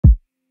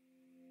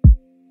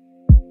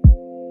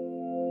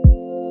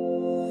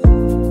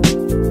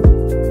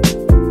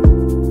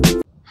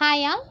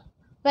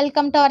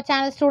Welcome to our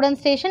channel Student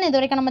Station.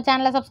 இதுவரைக்கும் நம்ம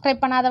சேனலை சப்ஸ்கிரைப்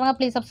பண்ணாதவங்க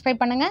ப்ளீஸ்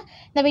சப்ஸ்கிரைப் பண்ணுங்க.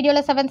 இந்த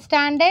வீடியோவில் 7th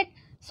standard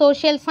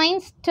social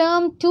science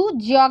term 2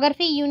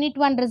 geography unit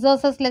 1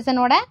 resources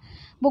லெசனோட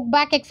book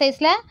back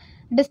எக்ஸசைஸில்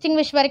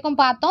distinguish வரைக்கும்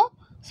பார்த்தோம்.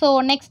 So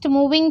next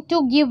moving to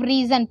give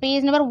reason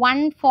page number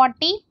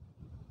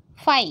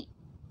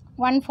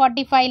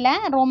 145ல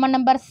Roman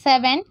number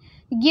 7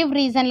 give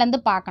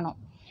ரீசன்லேருந்து பார்க்கணும்.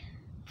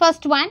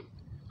 First one,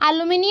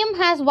 aluminum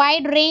has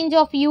wide range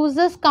of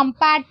uses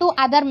compared to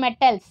other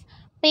metals.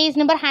 Page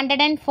number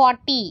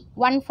 140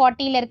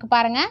 140ல இருக்கு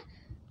பாருங்க.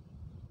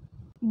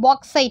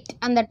 Bauxite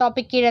அந்த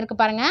topic கீழே இருக்கு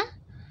பாருங்க.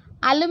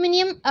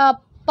 Aluminium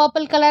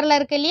purple கலரில்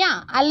இருக்கு இல்லையா.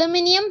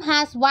 Aluminium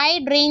has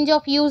wide range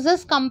of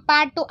uses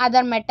compared to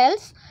other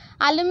metals.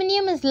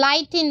 Aluminum is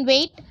light in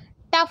weight,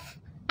 tough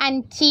and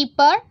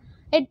cheaper.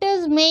 It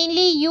is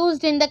mainly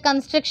used in the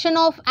construction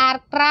of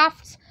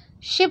aircrafts,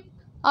 ship,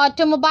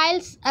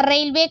 automobiles,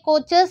 railway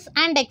coaches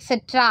and etc.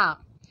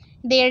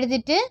 இதை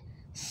எழுதிட்டு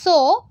so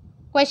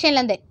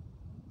questionலேருந்து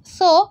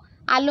so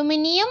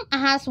aluminum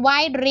has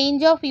wide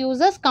range of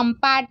uses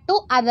compared to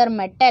other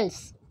metals.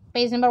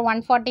 Page number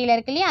 140ல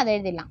இருக்கு இல்லையா, அதை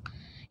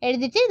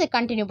எழுதிட்டு இது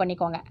continue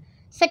பண்ணிக்கோங்க.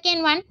 Second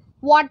one,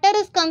 water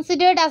is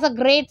considered as a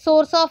great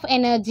source of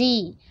energy.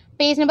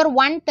 Page number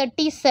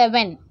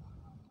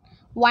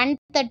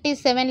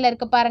 137ல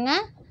இருக்கு பாருங்க.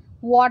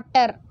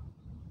 water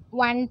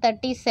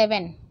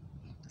 137.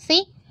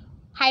 See,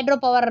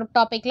 hydropower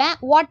topic la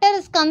water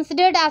is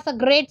considered as a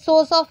great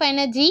source of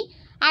energy.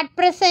 At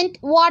present,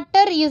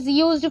 water is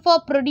used for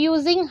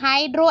producing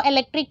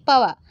hydroelectric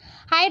power.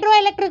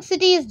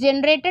 Hydroelectricity is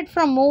generated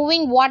from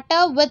moving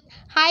water with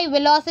high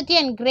velocity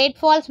and great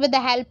falls with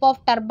the help of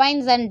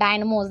turbines and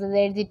dynamos.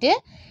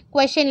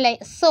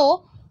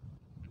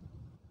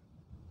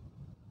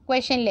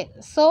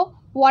 So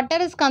water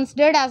is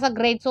considered as a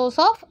great source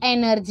of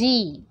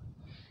energy.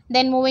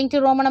 Then moving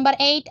to Roman number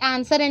 8,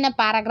 answer in a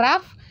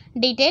paragraph.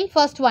 Detail.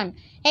 First one,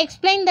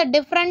 explain the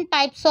different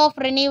types of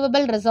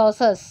renewable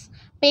resources.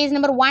 Page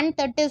number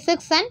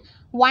 136 and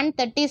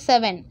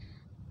 137.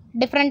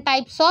 Different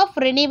types of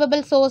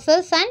renewable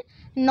sources and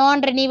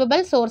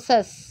non-renewable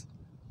sources.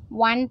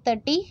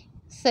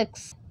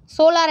 136.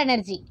 Solar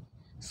energy.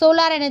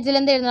 Solar energy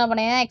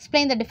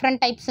explain the different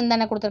types in the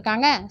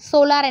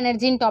solar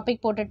energy in topic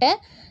போட்டுட்டு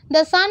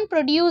the sun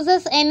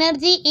produces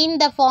energy in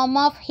the form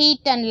of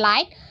heat and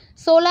light.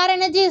 Solar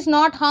energy is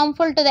not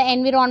harmful to the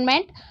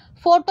environment.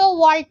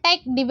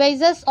 Photovoltaic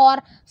devices or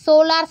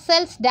solar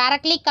cells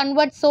directly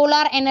convert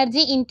solar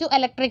energy into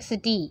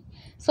electricity.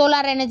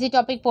 Solar energy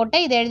topic போட்டு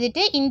இதை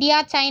எழுதிட்டு India,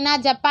 China,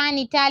 Japan,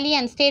 Italy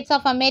and States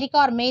of America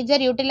are major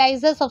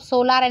utilizers of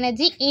solar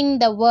energy in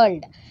the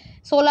world.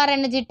 Solar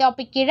energy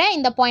topic கீழே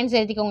இந்த points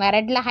எழுதிக்கோங்க.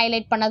 ரெட்ல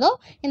highlight பண்ணதும்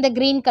இந்த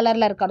green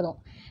கலரில் இருக்கிறதும்.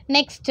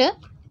 நெக்ஸ்ட்டு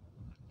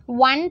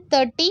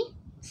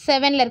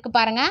 137ல இருக்கு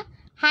பாருங்க.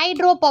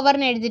 ஹைட்ரோ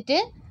பவர்னு எழுதிட்டு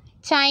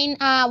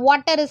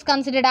water is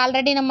considered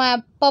already நம்ம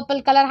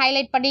பர்பிள் கலர்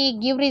ஹைலைட் பண்ணி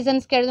கிவ்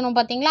ரீசன்ஸ்க்கு எழுதணும்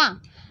பார்த்தீங்களா,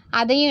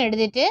 அதையும்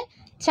எழுதிட்டு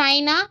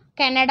China,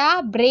 Canada,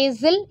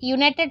 Brazil,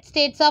 United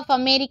states of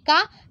America,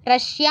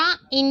 Russia,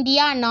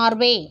 India,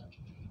 Norway.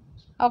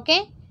 Okay,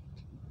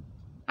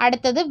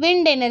 அடுத்தது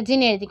wind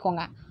எனர்ஜின்னு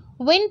எழுதிக்கோங்க.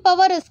 Wind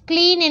power is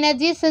clean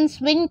energy since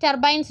wind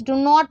turbines do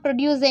not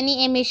produce any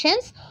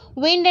emissions.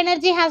 Wind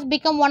energy has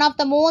become one of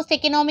the most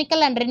economical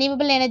and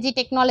renewable energy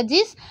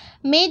technologies.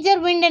 Major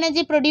wind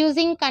energy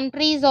producing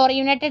countries are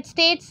United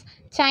States,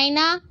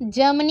 China,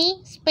 Germany,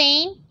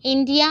 Spain,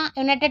 India,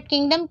 United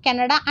Kingdom,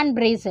 Canada and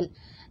Brazil.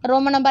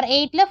 Roman number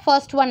 8 la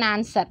first one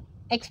answer.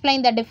 Explain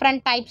the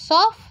different types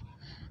of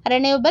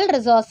renewable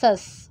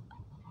resources.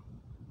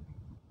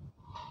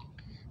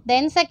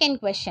 Then second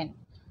question.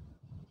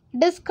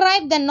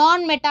 Describe the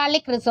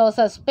non-metallic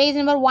resources. Page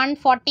number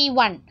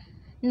 141.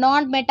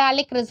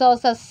 Non-metallic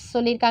resources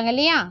சொல்லியிருக்காங்க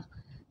இல்லையா.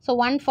 So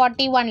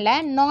 141ல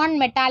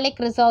non-metallic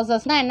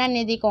resourcesனால் என்னன்னு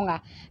எழுதிக்கோங்க.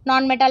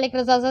 Non-metallic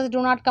resources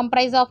do not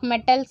comprise of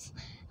metals,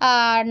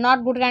 not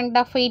good kind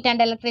of heat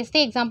and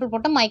electricity. Example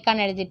போட்டு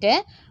மைக்கான்னு எழுதிட்டு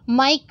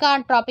மைக்கா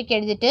topic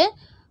எழுதிட்டு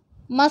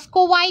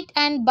muscovite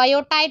and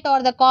biotite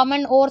are the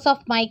common ores of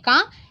mica.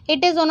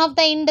 It is one of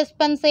the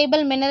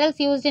indispensable minerals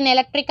used in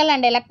electrical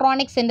and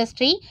electronics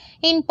industry.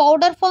 In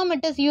powder form,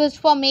 it is used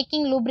for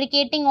making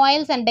lubricating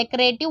oils and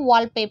decorative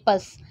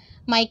wallpapers.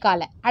 Mica.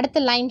 அடுத்து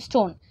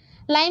limestone.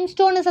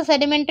 Limestone is a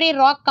sedimentary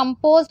rock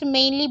composed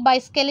mainly by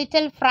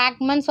skeletal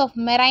fragments of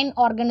marine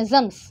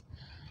organisms.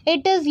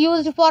 It is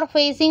used for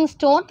facing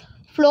stone,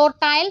 floor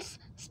tiles,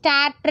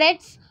 stair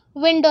treads,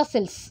 window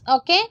sills.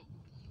 Okay.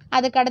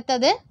 அதுக்கு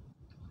அடுத்தது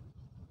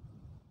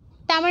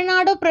Tamil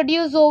Nadu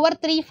produce over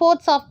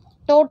 3/4 of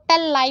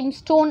total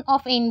limestone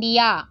of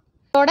India.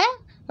 இதோட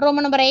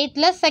Roman number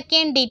 8ல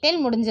second detail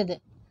முடிஞ்சது.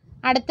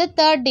 அடுத்து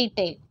third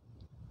detail.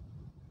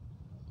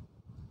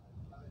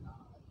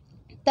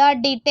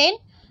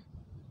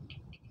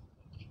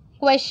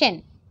 Question.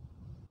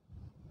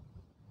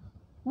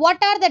 What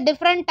are the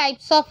different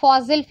types of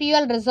fossil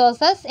fuel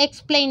resources?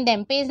 Explain them.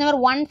 Page number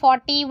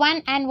 141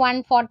 and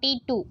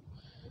 142.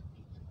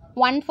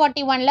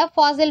 141ல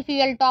fossil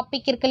fuel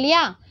topic இருக்கு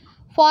இல்லையா.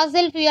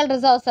 Fossil fuel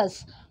resources.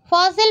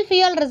 Fossil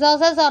fuel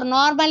resources are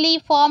normally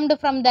formed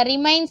from the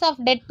remains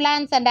of dead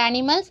plants and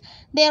animals.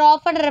 They are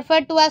often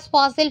referred to as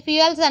fossil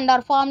fuels and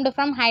are formed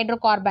from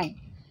hydrocarbon.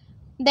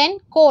 Then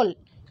coal.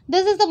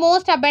 This is the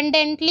most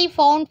abundantly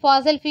found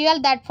fossil fuel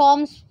that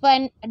forms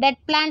when dead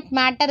plant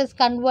matter is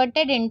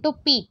converted into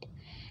peat.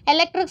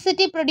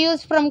 Electricity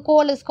produced from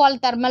coal is called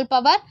thermal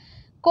power.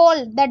 Coal,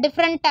 the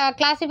different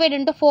classified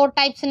into 4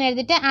 types in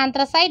எழுதிட்டு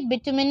anthracite,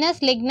 bituminous,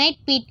 lignite,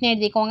 peat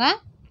எழுதிக்கோங்க.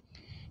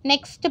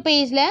 Next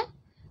pageல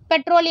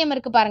petroleum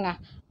இருக்கு பாருங்க.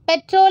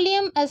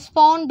 Petroleum is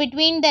found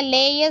between the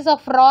layers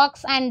of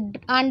rocks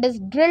and is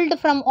drilled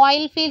from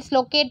oil fields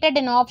located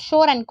in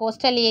offshore and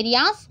coastal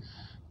areas.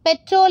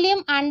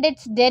 Petroleum and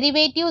its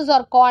derivatives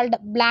are called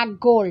black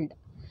gold.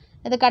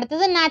 இதுக்கு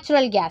அடுத்தது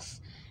natural gas.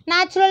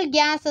 Natural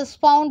gas is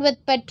found with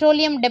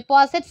petroleum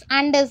deposits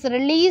and is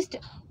released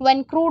when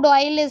crude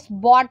oil is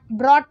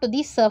brought to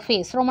the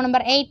surface. Roman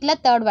number 8ல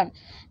third one.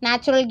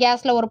 Natural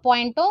gasல ஒரு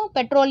பாயிண்ட்டும்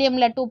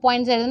பெட்ரோலியம்ல 2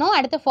 points எழுதணும்.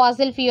 அடுத்து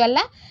fossil fuelல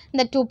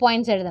இந்த 2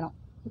 points எழுதணும்.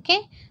 Okay,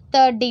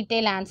 third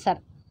detail answer.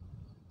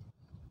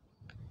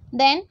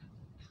 Then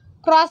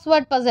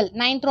crossword puzzle.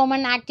 9th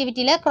Roman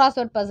activityல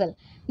crossword puzzle.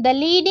 The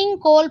leading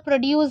coal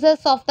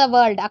producers of the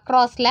world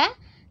acrossல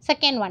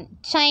second one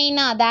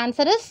China. The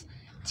answer is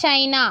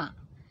China.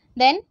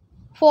 Then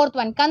fourth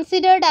one,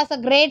 considered as a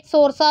great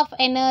source of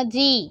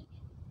energy.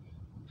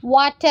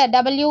 Water.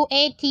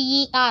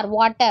 W-A-T-E-R.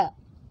 Water.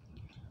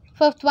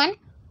 Fifth one,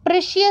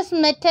 precious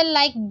metal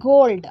like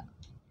gold.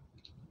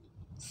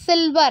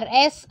 Silver.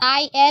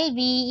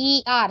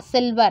 S-I-L-V-E-R.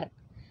 Silver.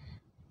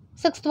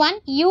 Sixth one,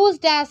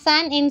 used as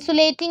an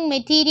insulating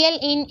material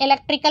in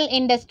electrical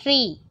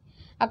industry.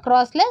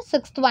 Across la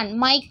sixth one,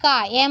 mica.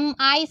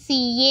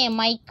 M-I-C-A.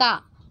 Mica.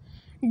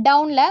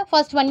 Down la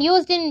first one,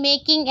 used in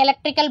making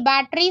electrical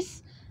batteries.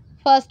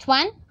 First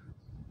one,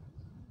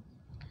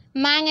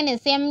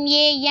 manganese.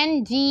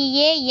 M-A-N-G-A-N-E-S-E.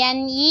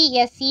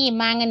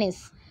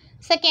 Manganese.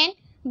 Second,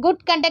 good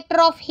conductor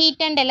of heat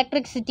and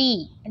electricity.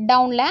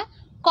 Down la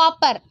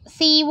copper.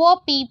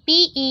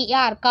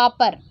 C-O-P-P-E-R.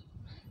 Copper.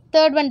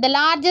 Third one, the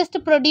largest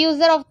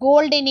producer of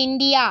gold in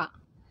India.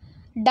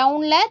 Down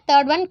la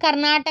third one,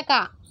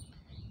 Karnataka.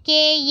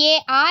 K-A-R-N-A-T-A-K-A.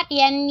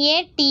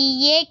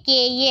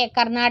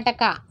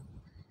 Karnataka.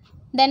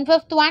 Then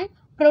fifth one,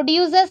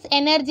 produces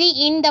energy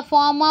in the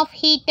form of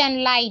heat and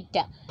light.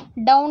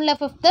 Down la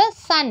fifth,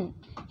 sun.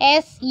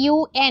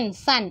 S-U-N.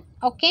 Sun.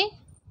 Okay.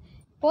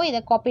 இப்போ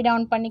இதை copy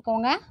down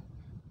பண்ணிக்கோங்க.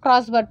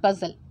 Crossword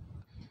puzzle.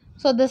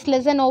 So this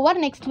lesson over.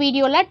 Next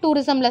video la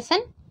tourism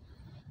lesson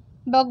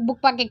book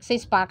pack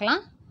exercise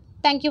பார்க்கலாம்.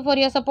 Thank you for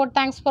your support.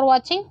 Thanks for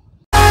watching.